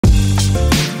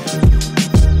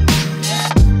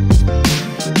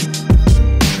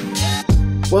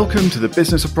Welcome to the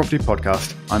Business of Property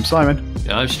podcast. I'm Simon.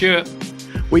 And I'm Stuart.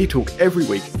 We talk every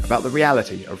week about the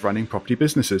reality of running property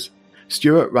businesses.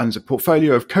 Stuart runs a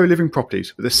portfolio of co-living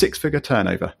properties with a six-figure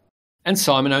turnover. And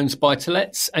Simon owns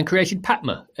Buy-to-Lets and created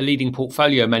Patma, a leading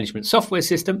portfolio management software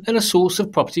system and a source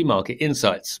of property market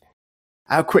insights.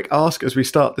 Our quick ask as we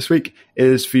start this week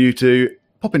is for you to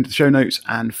pop into the show notes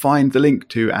and find the link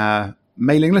to our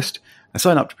mailing list and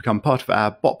sign up to become part of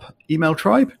our BOP email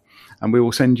tribe, and we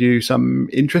will send you some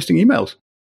interesting emails.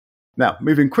 Now,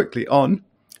 moving quickly on,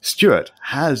 Stuart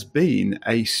has been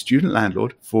a student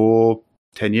landlord for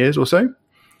 10 years or so,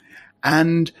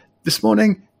 and this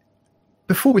morning,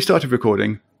 before we started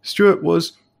recording, Stuart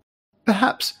was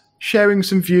perhaps sharing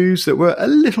some views that were a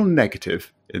little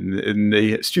negative in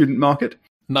the student market.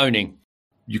 Moaning.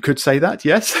 You could say that,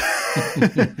 yes.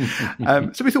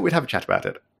 So we thought we'd have a chat about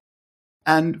it.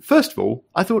 And first of all,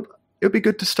 I thought it would be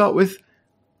good to start with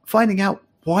finding out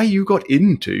why you got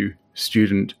into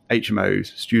student HMOs,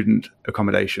 student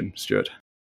accommodation, Stuart.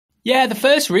 Yeah, the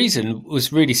first reason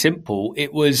was really simple.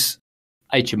 It was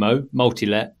HMO,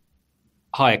 multi-let,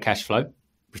 higher cash flow.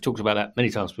 We've talked about that many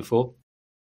times before.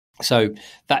 So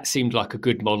that seemed like a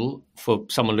good model for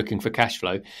someone looking for cash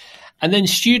flow. And then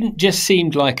student just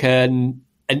seemed like an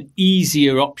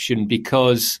easier option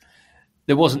because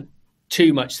there wasn't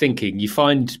too much thinking. You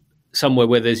find somewhere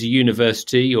where there's a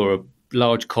university or a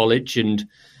large college and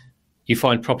you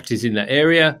find properties in that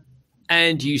area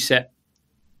and you set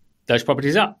those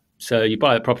properties up. So you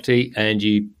buy a property and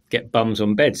you get bums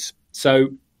on beds. So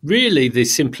really the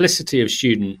simplicity of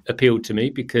student appealed to me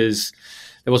because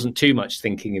there wasn't too much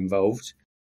thinking involved.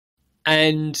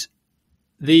 And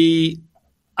the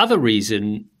other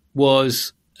reason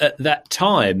was at that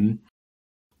time,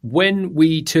 when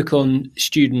we took on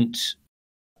student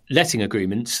letting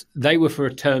agreements, they were for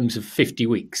terms of 50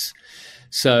 weeks.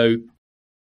 So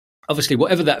obviously,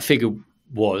 whatever that figure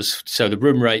was, so the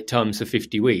room rate times the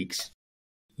 50 weeks,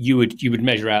 you would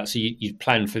measure out. So you'd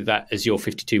plan for that as your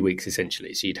 52 weeks,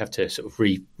 essentially. So you'd have to sort of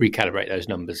recalibrate those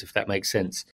numbers, if that makes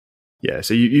sense. Yeah,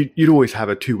 so you'd always have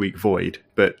a 2-week void,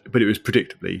 but it was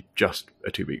predictably just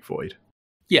a 2-week void.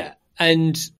 Yeah,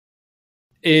 and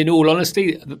in all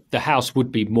honesty, the house would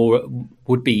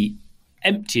be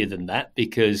emptier than that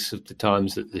because of the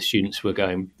times that the students were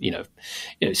going.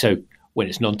 So when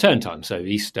it's non-term time, so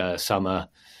Easter, summer,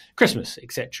 Christmas,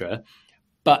 etc.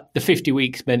 But the 50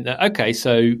 weeks meant that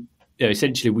so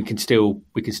essentially we can still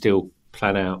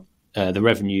plan out the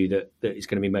revenue that is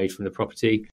going to be made from the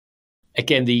property.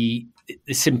 Again, the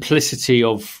simplicity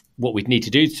of what we'd need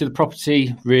to do to the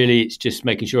property, really, it's just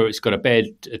making sure it's got a bed,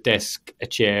 a desk, a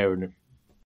chair, and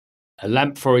a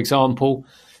lamp, for example.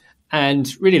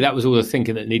 And really, that was all the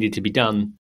thinking that needed to be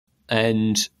done.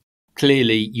 And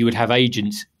clearly, you would have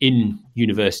agents in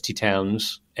university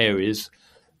towns, areas,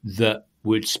 that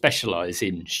would specialise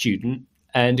in student.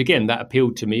 And again, that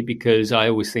appealed to me because I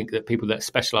always think that people that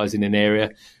specialise in an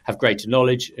area have greater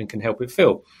knowledge and can help it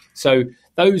fill. So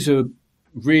those are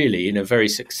really, in a very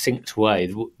succinct way,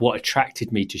 what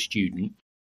attracted me to student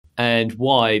and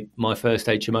why my first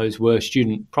HMOs were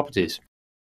student properties.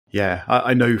 Yeah,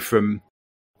 I know from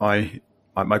my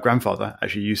grandfather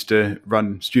actually used to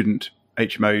run student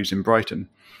HMOs in Brighton.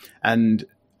 And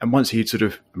once he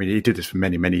did this for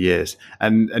many, many years.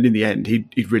 And in the end,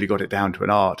 he'd really got it down to an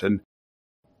art and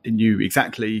he knew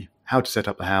exactly how to set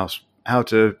up the house, how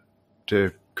to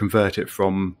convert it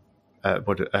from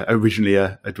originally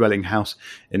a dwelling house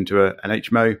into an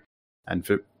HMO, and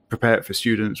prepare it for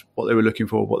students, what they were looking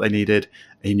for, what they needed.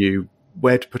 He knew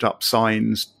where to put up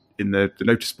signs in the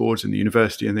notice boards in the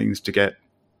university and things to get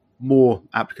more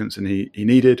applicants than he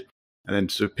needed, and then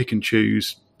sort of pick and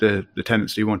choose the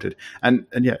tenants he wanted. And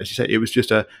yeah, as you say, it was just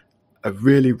a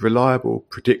really reliable,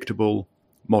 predictable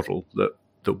model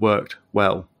that worked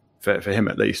well for him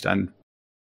at least, and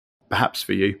perhaps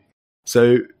for you.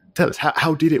 So tell us,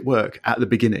 how did it work at the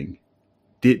beginning?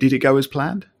 Did it go as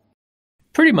planned?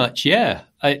 Pretty much, yeah.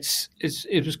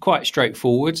 It was quite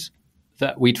straightforward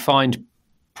that we'd find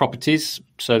properties.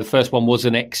 So the first one was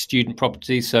an ex-student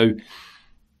property. So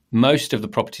most of the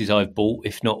properties I've bought,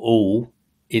 if not all,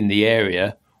 in the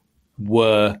area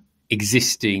were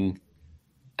existing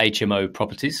HMO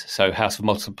properties, so house of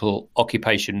multiple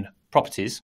occupation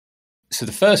properties. So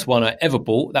the first one I ever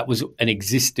bought, that was an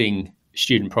existing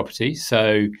student property.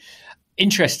 So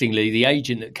interestingly, the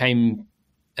agent that came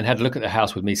and had a look at the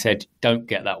house with me said, don't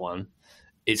get that one.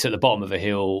 It's at the bottom of a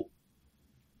hill,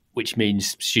 which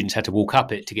means students had to walk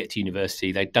up it to get to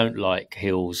university. They don't like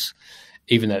hills,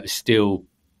 even though it was still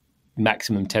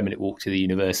maximum 10-minute walk to the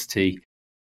university.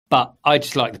 But I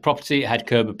just liked the property. It had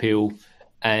curb appeal.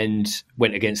 and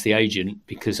went against the agent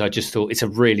because I just thought it's a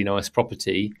really nice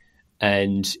property.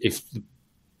 And if the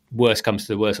worst comes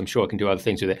to the worst, I'm sure I can do other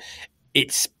things with it.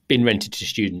 It's been rented to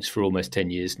students for almost 10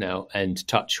 years now, and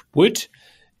touch wood,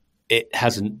 it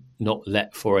hasn't not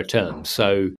let for a term.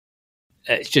 So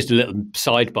it's just a little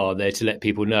sidebar there to let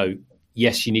people know,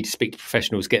 yes, you need to speak to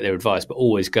professionals, get their advice, but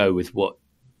always go with what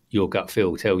your gut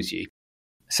feel tells you.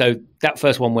 So that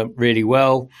first one went really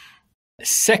well.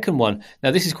 Second one,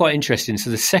 now this is quite interesting. So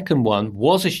the second one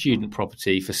was a student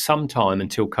property for some time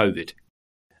until COVID.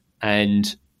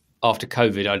 And after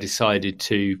COVID, I decided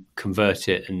to convert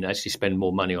it and actually spend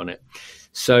more money on it.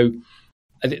 So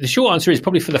the short answer is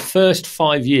probably for the first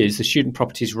 5 years, the student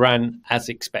properties ran as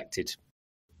expected.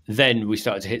 Then we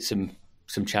started to hit some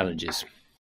challenges.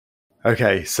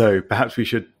 Okay, so perhaps we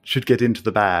should get into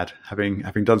the bad, having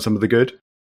done some of the good.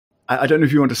 I don't know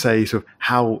if you want to say sort of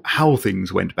how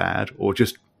things went bad or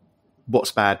just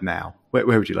what's bad now. Where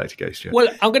would you like to go, Stuart? Well,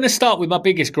 I'm going to start with my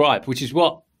biggest gripe, which is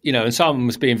what, and Simon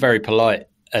was being very polite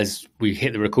as we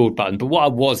hit the record button. But what I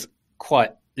was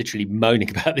quite literally moaning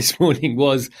about this morning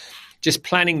was just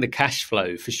planning the cash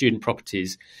flow for student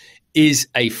properties is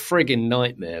a frigging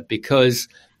nightmare because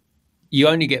you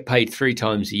only get paid 3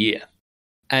 times a year.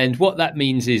 And what that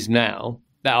means is now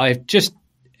that I've just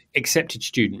accepted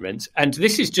student rents, and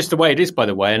this is just the way it is, by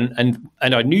the way, and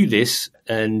I knew this,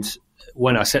 and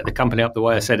when I set the company up the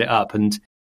way I set it up, and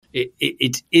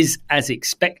it is as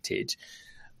expected,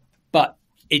 but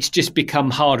it's just become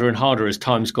harder and harder as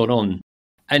time's gone on.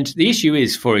 And the issue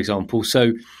is, for example,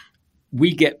 so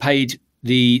we get paid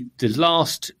the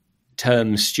last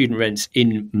term's student rents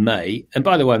in May, and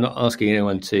by the way, I'm not asking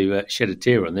anyone to shed a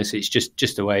tear on this, it's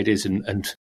just the way it is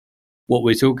and what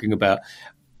we're talking about.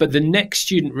 But the next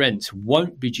student rents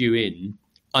won't be due in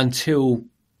until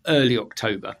early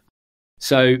October.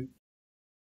 So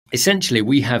essentially,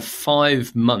 we have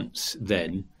 5 months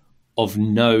then of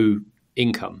no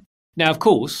income. Now, of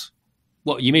course,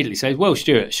 what you immediately say is, well,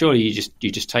 Stuart, surely you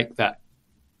just take that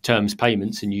term's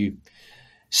payments and you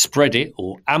spread it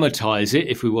or amortize it,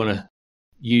 if we want to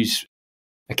use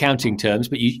accounting terms,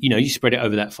 but you spread it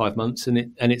over that 5 months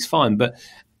and it's fine. But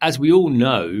as we all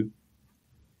know,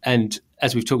 and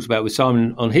as we've talked about with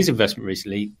Simon on his investment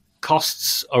recently,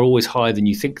 costs are always higher than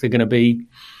you think they're going to be,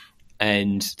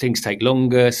 and things take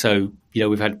longer. So,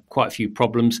 we've had quite a few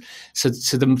problems. So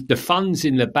the funds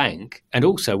in the bank, and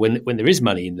also when there is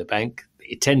money in the bank,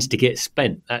 it tends to get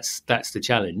spent. That's the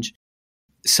challenge.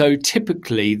 So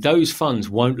typically those funds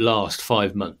won't last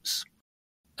 5 months.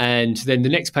 And then the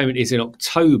next payment is in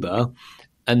October,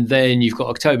 and then you've got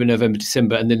October, November,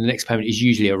 December, and then the next payment is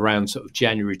usually around sort of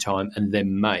January time and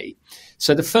then May.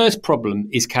 So the first problem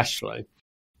is cash flow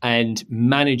and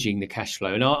managing the cash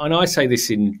flow. And I say this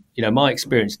in, my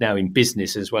experience now in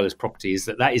business as well as property is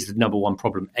that is the number one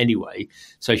problem anyway.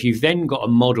 So if you've then got a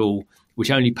model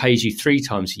which only pays you 3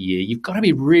 times a year, you've got to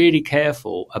be really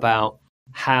careful about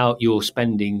how you're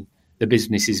spending the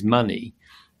business's money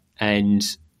and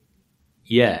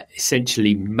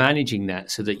essentially managing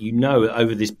that so that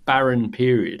over this barren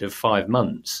period of 5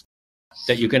 months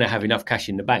that you're going to have enough cash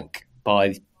in the bank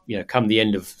by come the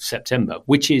end of September,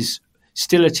 which is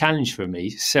still a challenge for me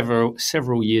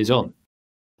several years on.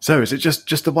 So is it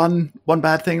just the one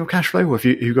bad thing of cash flow, or have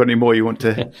you got any more you want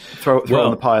to throw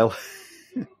on the pile?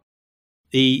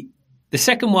 The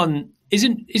second one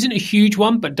isn't a huge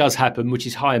one, but does happen, which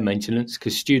is higher maintenance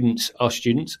because students are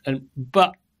students,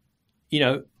 but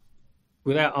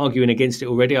without arguing against it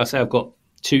already, I say I've got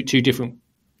two different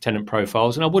tenant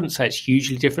profiles, and I wouldn't say it's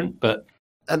hugely different, but...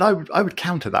 And I would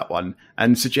counter that one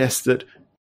and suggest that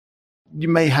you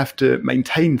may have to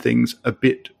maintain things a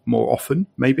bit more often,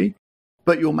 maybe,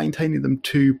 but you're maintaining them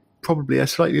to probably a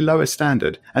slightly lower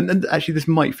standard. And actually, this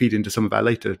might feed into some of our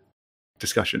later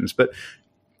discussions, but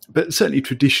certainly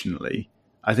traditionally,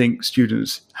 I think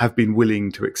students have been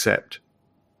willing to accept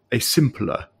a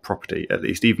simpler property, at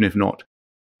least, even if not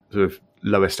sort of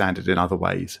lower standard in other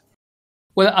ways.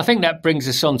 Well, I think that brings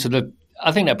us on to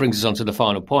the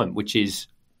final point, which is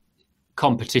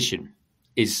competition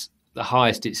is the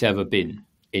highest it's ever been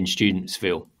in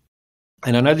Studentsville.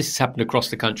 And I know this has happened across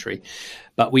the country,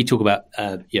 but we talk about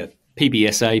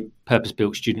PBSA,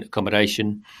 purpose-built student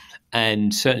accommodation,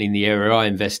 and certainly in the area I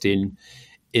invest in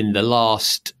the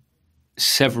last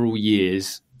several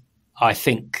years, I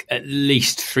think at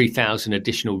least 3,000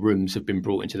 additional rooms have been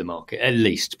brought into the market. At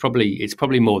least, it's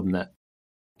probably more than that.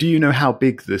 Do you know how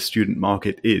big the student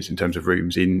market is in terms of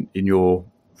rooms in your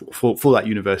for that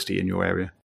university in your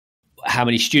area? How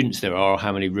many students there are, or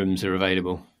how many rooms are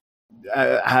available?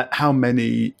 How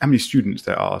many students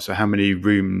there are? So how many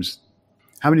rooms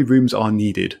are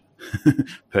needed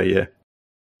per year?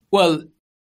 Well,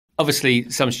 obviously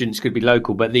some students could be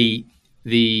local, but the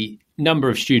number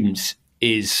of students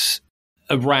is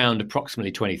around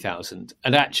approximately 20,000.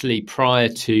 And actually prior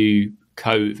to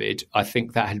COVID, I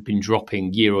think that had been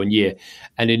dropping year on year.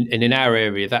 And in our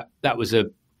area, that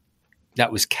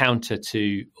was counter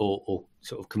to or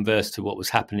sort of converse to what was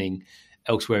happening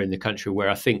elsewhere in the country, where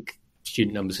I think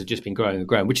student numbers have just been growing and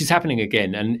growing, which is happening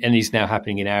again and is now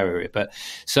happening in our area. But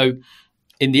so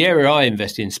in the area I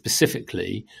invest in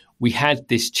specifically, we had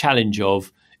this challenge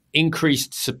of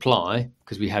increased supply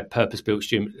because we had purpose-built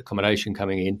student accommodation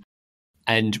coming in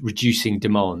and reducing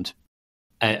demand.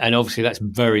 And obviously that's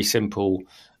very simple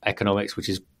economics, which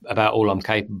is about all I'm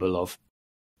capable of.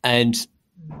 And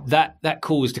that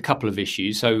caused a couple of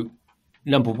issues. So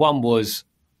number one was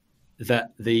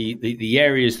that the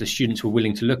areas the students were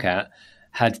willing to look at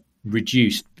had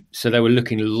reduced. So they were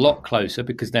looking a lot closer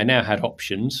because they now had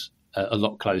options a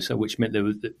lot closer, which meant there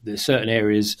were certain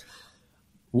areas,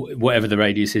 whatever the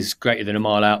radius is greater than a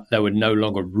mile out, they were no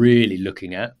longer really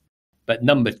looking at. But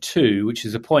number two, which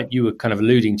is a point you were kind of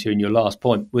alluding to in your last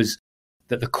point, was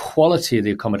that the quality of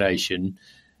the accommodation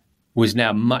was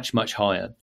now much, much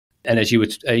higher. And as you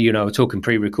were talking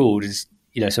pre-record, is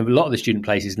so a lot of the student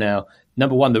places now,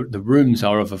 number one, the rooms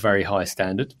are of a very high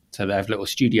standard. So they have little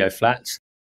studio flats,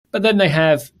 but then they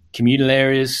have communal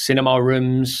areas, cinema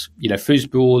rooms,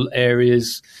 foosball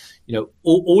areas,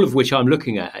 all of which I'm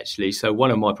looking at actually. So one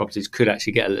of my properties could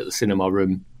actually get a little cinema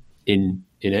room in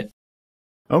it.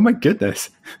 Oh my goodness.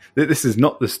 This is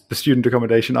not the student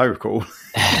accommodation I recall.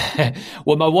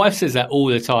 Well, my wife says that all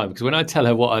the time because when I tell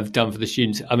her what I've done for the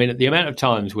students, I mean, the amount of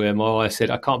times where my wife said,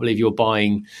 I can't believe you're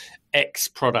buying X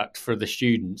product for the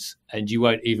students and you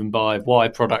won't even buy Y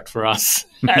product for us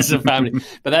as a family.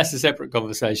 But that's a separate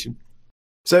conversation.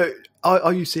 So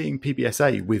are you seeing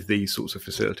PBSA with these sorts of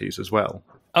facilities as well?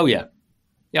 Oh, yeah.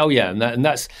 And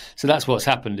that's what's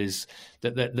happened is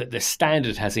that the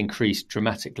standard has increased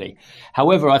dramatically.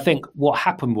 However, I think what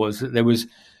happened was that there was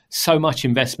so much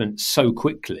investment so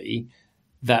quickly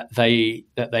that they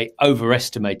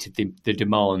overestimated the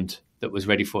demand that was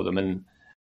ready for them. And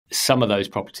some of those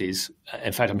properties,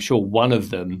 in fact, I'm sure one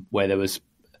of them where there was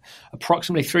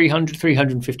approximately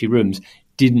 350 rooms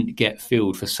didn't get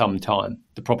filled for some time.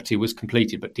 The property was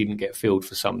completed but didn't get filled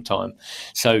for some time.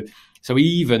 So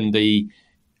even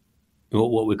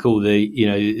what we call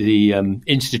the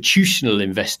institutional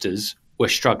investors were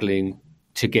struggling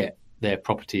to get their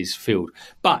properties filled.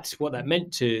 But what that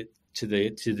meant to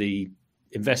the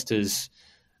investors,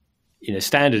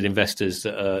 standard investors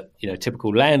that are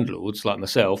typical landlords like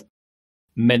myself,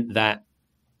 meant that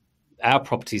our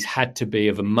properties had to be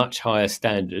of a much higher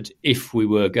standard if we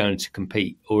were going to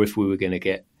compete or if we were going to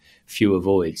get fewer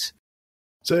voids.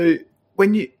 So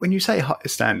when you say higher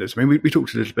standards, I mean, we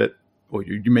talked a little bit, or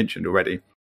you mentioned already,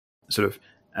 sort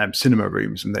of cinema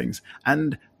rooms and things.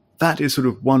 And that is sort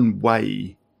of one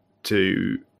way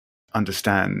to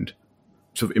understand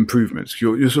sort of improvements.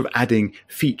 You're sort of adding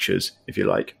features, if you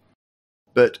like.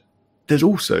 But there's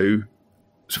also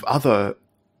sort of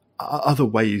other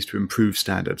ways to improve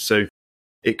standards. So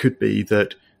it could be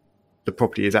that the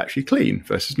property is actually clean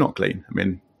versus not clean. I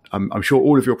mean, I'm sure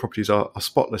all of your properties are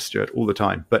spotless, Stuart, all the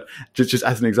time. But just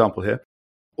as an example here.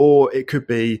 Or it could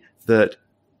be that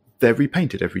they're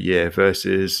repainted every year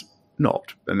versus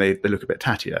not, and they look a bit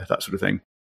tattier, that sort of thing.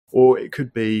 Or it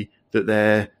could be that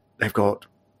they've got,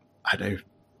 I don't know,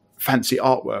 fancy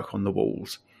artwork on the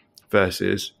walls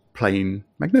versus plain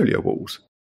magnolia walls.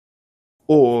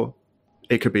 Or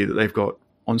it could be that they've got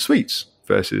en suites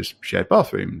versus shared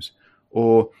bathrooms.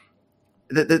 Or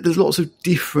there's lots of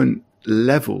different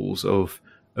levels of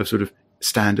sort of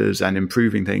standards and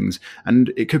improving things.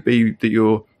 And it could be that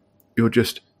you're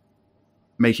just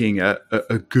making a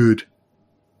good,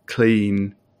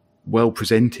 clean,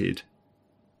 well-presented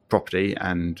property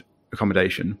and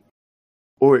accommodation.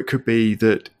 Or it could be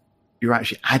that you're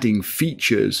actually adding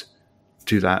features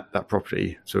to that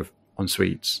property, sort of en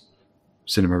suites,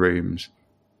 cinema rooms,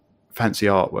 fancy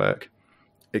artwork,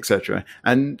 etc.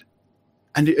 And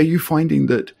are you finding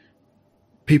that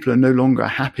people are no longer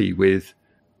happy with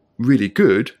really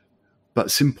good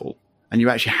but simple, and you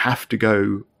actually have to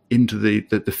go into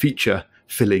the feature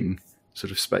filling sort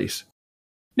of space?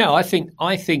 No, I think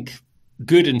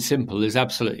good and simple is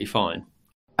absolutely fine.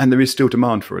 And there is still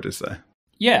demand for it, is there?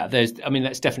 Yeah,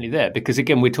 that's definitely there because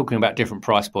again, we're talking about different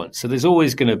price points. So there's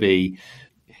always going to be,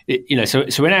 so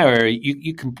in our area,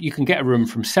 you can get a room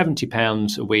from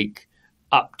 £70 a week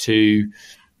up to,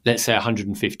 let's say,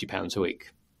 £150 a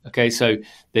week. Okay, so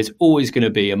there's always going to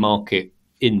be a market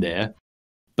in there,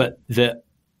 but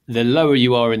the lower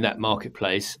you are in that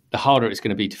marketplace, the harder it's going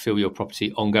to be to fill your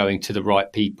property ongoing to the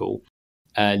right people.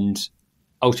 And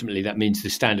ultimately, that means the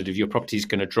standard of your property is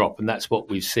going to drop. And that's what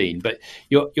we've seen. But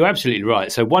you're absolutely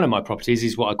right. So one of my properties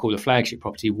is what I call a flagship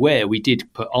property, where we did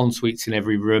put en suites in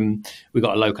every room. We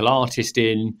got a local artist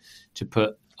in to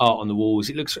put art on the walls.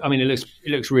 It looks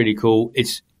really cool.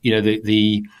 It's,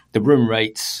 the room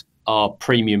rates are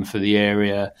premium for the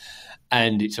area,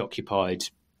 and it's occupied,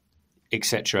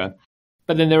 etc.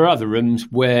 But then there are other rooms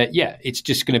where, it's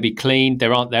just going to be clean. They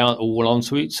aren't all en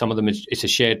suite. Some of them, it's a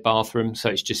shared bathroom, so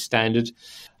it's just standard.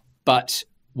 But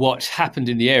what happened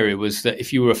in the area was that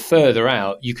if you were further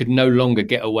out, you could no longer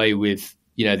get away with,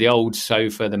 the old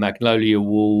sofa, the magnolia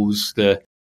walls, the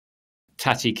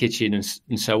tatty kitchen,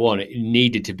 and so on. It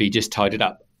needed to be just tidied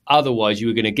up. Otherwise, you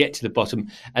were going to get to the bottom.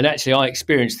 And actually, I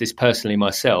experienced this personally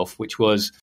myself, which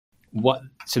was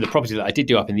the property that I did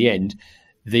do up in the end,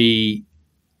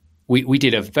 we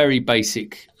did a very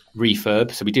basic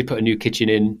refurb. So we did put a new kitchen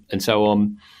in and so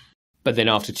on. But then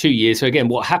after 2 years, so again,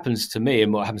 what happens to me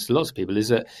and what happens to lots of people is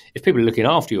that if people are looking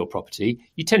after your property,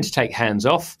 you tend to take hands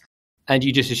off and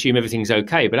you just assume everything's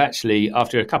okay. But actually,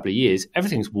 after a couple of years,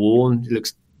 everything's worn. It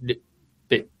looks a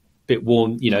bit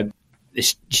worn. The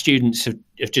students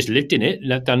have just lived in it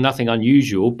and done nothing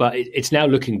unusual, but it's now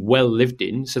looking well lived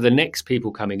in. So the next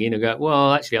people coming in and go,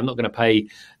 well, actually, I'm not going to pay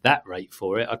that rate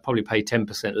for it. I'd probably pay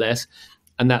 10% less.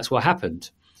 And that's what happened.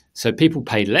 So people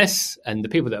paid less, and the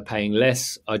people that are paying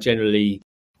less are generally,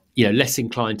 less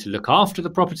inclined to look after the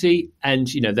property. And,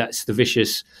 that's the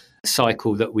vicious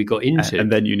cycle that we got into.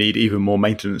 And then you need even more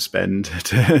maintenance spend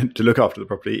to look after the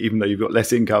property, even though you've got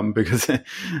less income because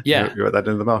you're at that end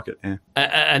of the market. Yeah.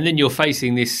 And then you're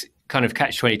facing this kind of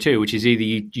catch-22, which is either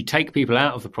you take people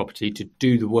out of the property to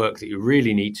do the work that you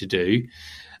really need to do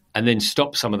and then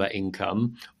stop some of that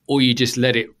income, or you just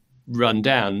let it run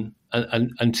down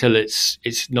until it's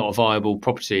not a viable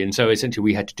property. And so essentially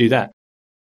we had to do that.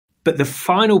 But the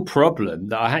final problem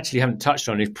that I actually haven't touched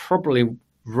on is probably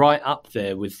right up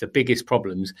there with the biggest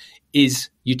problems is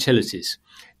utilities.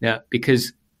 Now,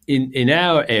 because in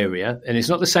our area, and it's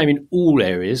not the same in all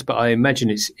areas, but I imagine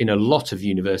it's in a lot of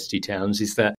university towns,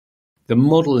 is that the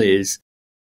model is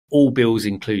all bills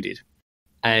included.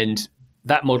 And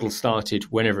that model started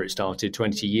whenever it started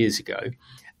 20 years ago.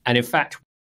 And in fact,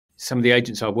 some of the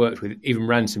agents I worked with even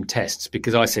ran some tests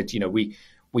because I said,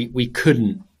 we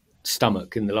couldn't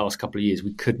stomach in the last couple of years,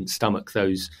 we couldn't stomach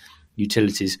those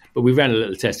utilities, but we ran a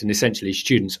little test, and essentially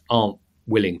students aren't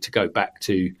willing to go back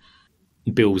to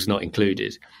bills not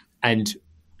included. And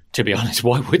to be honest,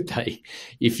 why would they?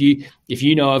 If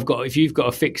you've got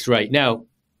a fixed rate. Now,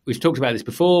 we've talked about this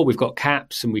before, we've got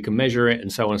caps and we can measure it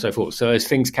and so on and so forth. So those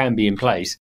things can be in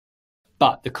place.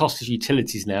 But the cost of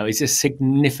utilities now is a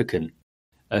significant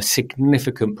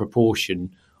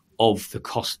proportion of the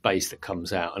cost base that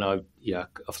comes out. And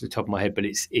off the top of my head, but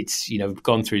it's we've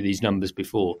gone through these numbers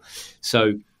before.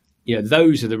 So,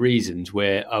 those are the reasons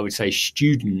where I would say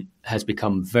student has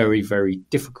become very, very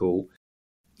difficult.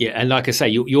 Yeah. And like I say,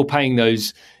 you're paying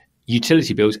those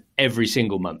utility bills every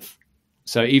single month.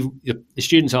 So even the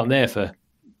students aren't there for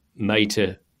May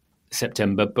to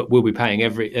September, but we'll be paying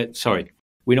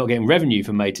we're not getting revenue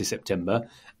from May to September,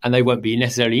 and they won't be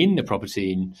necessarily in the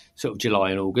property in sort of July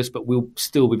and August, but we'll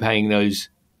still be paying those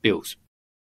bills.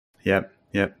 Yeah.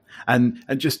 And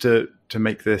just to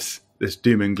make this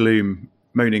doom and gloom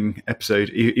moaning episode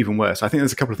even worse, I think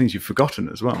there's a couple of things you've forgotten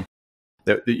as well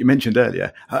that you mentioned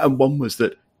earlier. And one was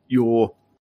that your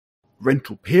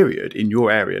rental period in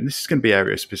your area, and this is going to be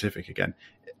area specific again,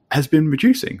 has been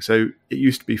reducing. So it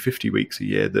used to be 50 weeks a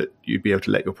year that you'd be able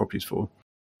to let your properties for,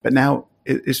 but now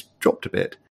it's dropped a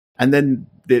bit. And then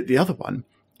the other one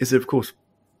is that, of course,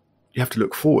 you have to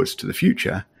look forwards to the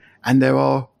future, and there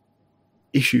are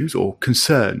issues or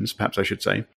concerns, perhaps I should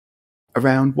say,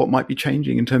 around what might be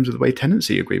changing in terms of the way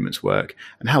tenancy agreements work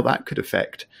and how that could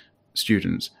affect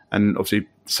students. And obviously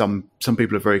some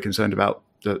people are very concerned about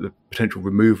the potential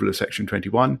removal of Section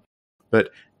 21. But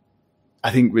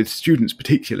I think with students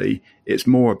particularly, it's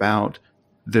more about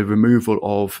the removal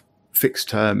of fixed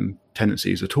term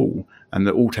tenancies at all, and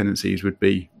that all tenancies would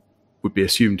be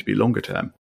assumed to be longer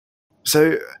term.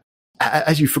 So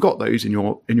as you forgot those in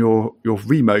your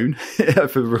remoan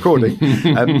for the recording,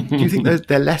 do you think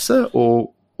they're lesser,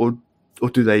 or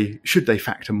should they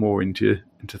factor more into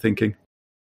thinking?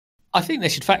 I think they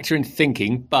should factor into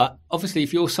thinking, but obviously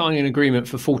if you're signing an agreement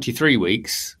for 43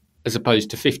 weeks as opposed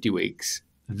to 50 weeks,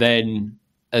 then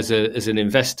as an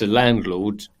investor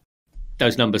landlord,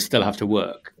 those numbers still have to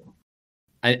work.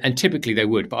 And typically they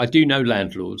would, but I do know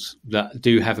landlords that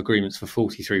do have agreements for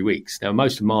 43 weeks. Now,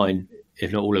 most of mine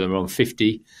if not all of them, are on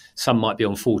 50. Some might be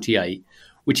on 48,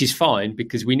 which is fine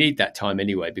because we need that time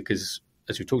anyway, because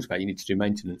as we talked about, you need to do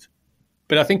maintenance.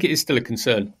 But I think it is still a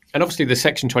concern. And obviously the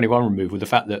Section 21 removal, the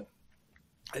fact that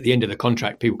at the end of the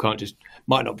contract, people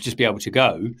might not just be able to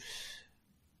go,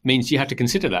 means you have to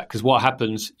consider that, because what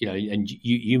happens, and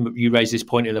you raised this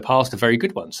point in the past, a very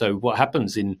good one. So what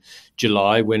happens in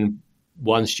July when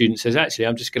one student says, actually,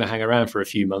 I'm just going to hang around for a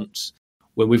few months,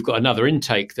 when we've got another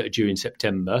intake that are due in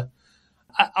September?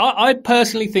 I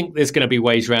personally think there's going to be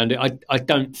ways around it. I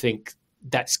don't think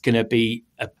that's going to be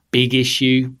a big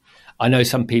issue. I know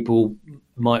some people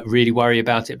might really worry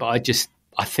about it, but I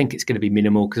think it's going to be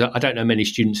minimal, because I don't know many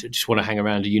students that just want to hang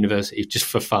around a university just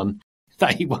for fun.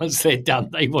 Once they're done,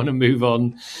 they want to move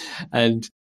on, and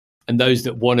those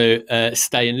that want to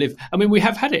stay and live. I mean, we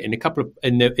have had it in a couple of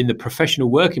in the professional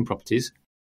working properties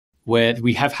where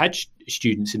we have had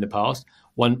students in the past.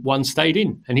 One stayed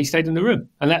in, and he stayed in the room,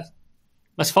 and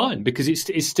that's fine, because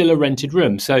it's still a rented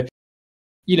room. So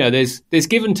there's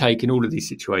give and take in all of these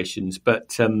situations,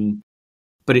 but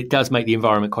it does make the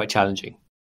environment quite challenging.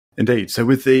 Indeed. So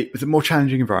with the more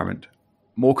challenging environment,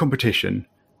 more competition,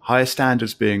 higher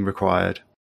standards being required,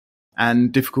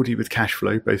 and difficulty with cash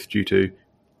flow, both due to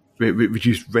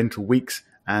reduced rental weeks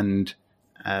and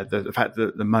the fact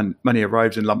that the money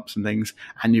arrives in lumps and things,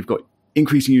 and you've got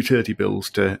increasing utility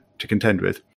bills to contend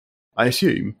with, I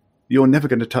assume you're never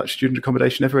going to touch student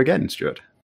accommodation ever again, Stuart.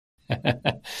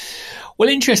 Well,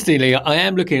 interestingly, I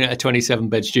am looking at a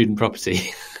 27-bed student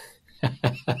property.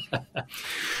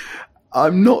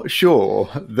 I'm not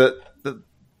sure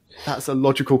that's a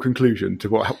logical conclusion to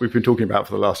what we've been talking about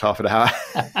for the last half an hour.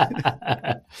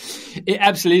 It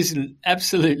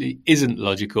absolutely isn't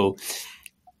logical.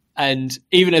 And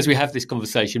even as we have this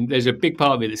conversation, there's a big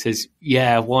part of me that says,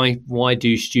 yeah, why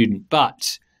do student?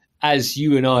 But as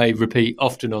you and I repeat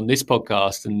often on this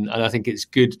podcast, and I think it's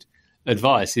good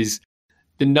advice, is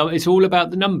it's all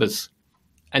about the numbers.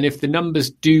 And if the numbers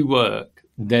do work,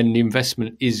 then the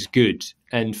investment is good.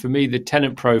 And for me, the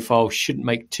tenant profile shouldn't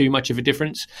make too much of a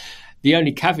difference. The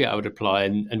only caveat I would apply,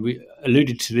 and we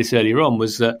alluded to this earlier on,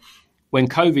 was that when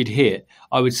COVID hit,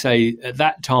 I would say at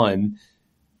that time,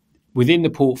 within the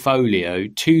portfolio,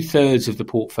 2/3 of the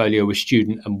portfolio was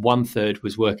student and 1/3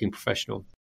 was working professional.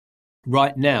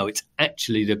 Right now, it's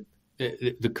actually the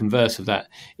converse of that.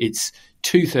 It's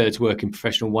 2/3 working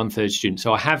professional, 1/3 student.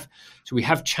 So we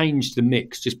have changed the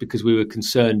mix just because we were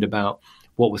concerned about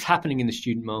what was happening in the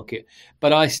student market.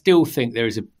 But I still think there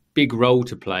is a big role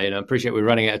to play, and I appreciate we're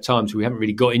running out of time, so we haven't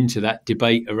really got into that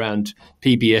debate around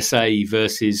PBSA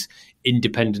versus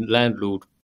independent landlord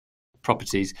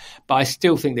properties. But I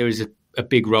still think there is a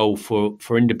big role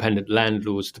for independent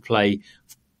landlords to play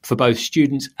for both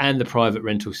students and the private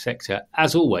rental sector,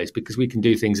 as always, because we can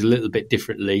do things a little bit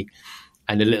differently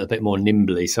and a little bit more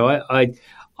nimbly. So I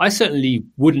certainly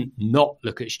wouldn't not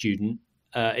look at student.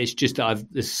 It's just that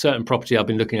there's a certain property I've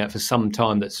been looking at for some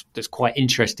time that's quite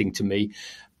interesting to me,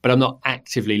 but I'm not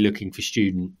actively looking for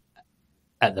student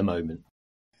at the moment.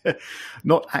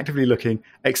 Not actively looking,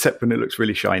 except when it looks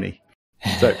really shiny.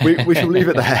 So we shall leave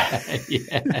it there.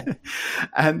 Yeah.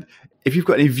 And if you've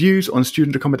got any views on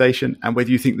student accommodation and whether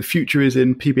you think the future is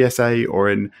in PBSA or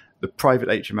in the private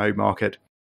HMO market,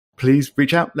 please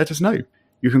reach out, let us know.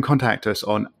 You can contact us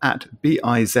on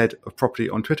 @BIZ of Property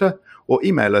on Twitter or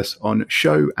email us on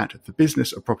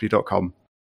show@thebusinessofproperty.com.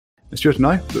 And Stuart and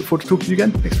I look forward to talking to you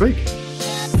again next week.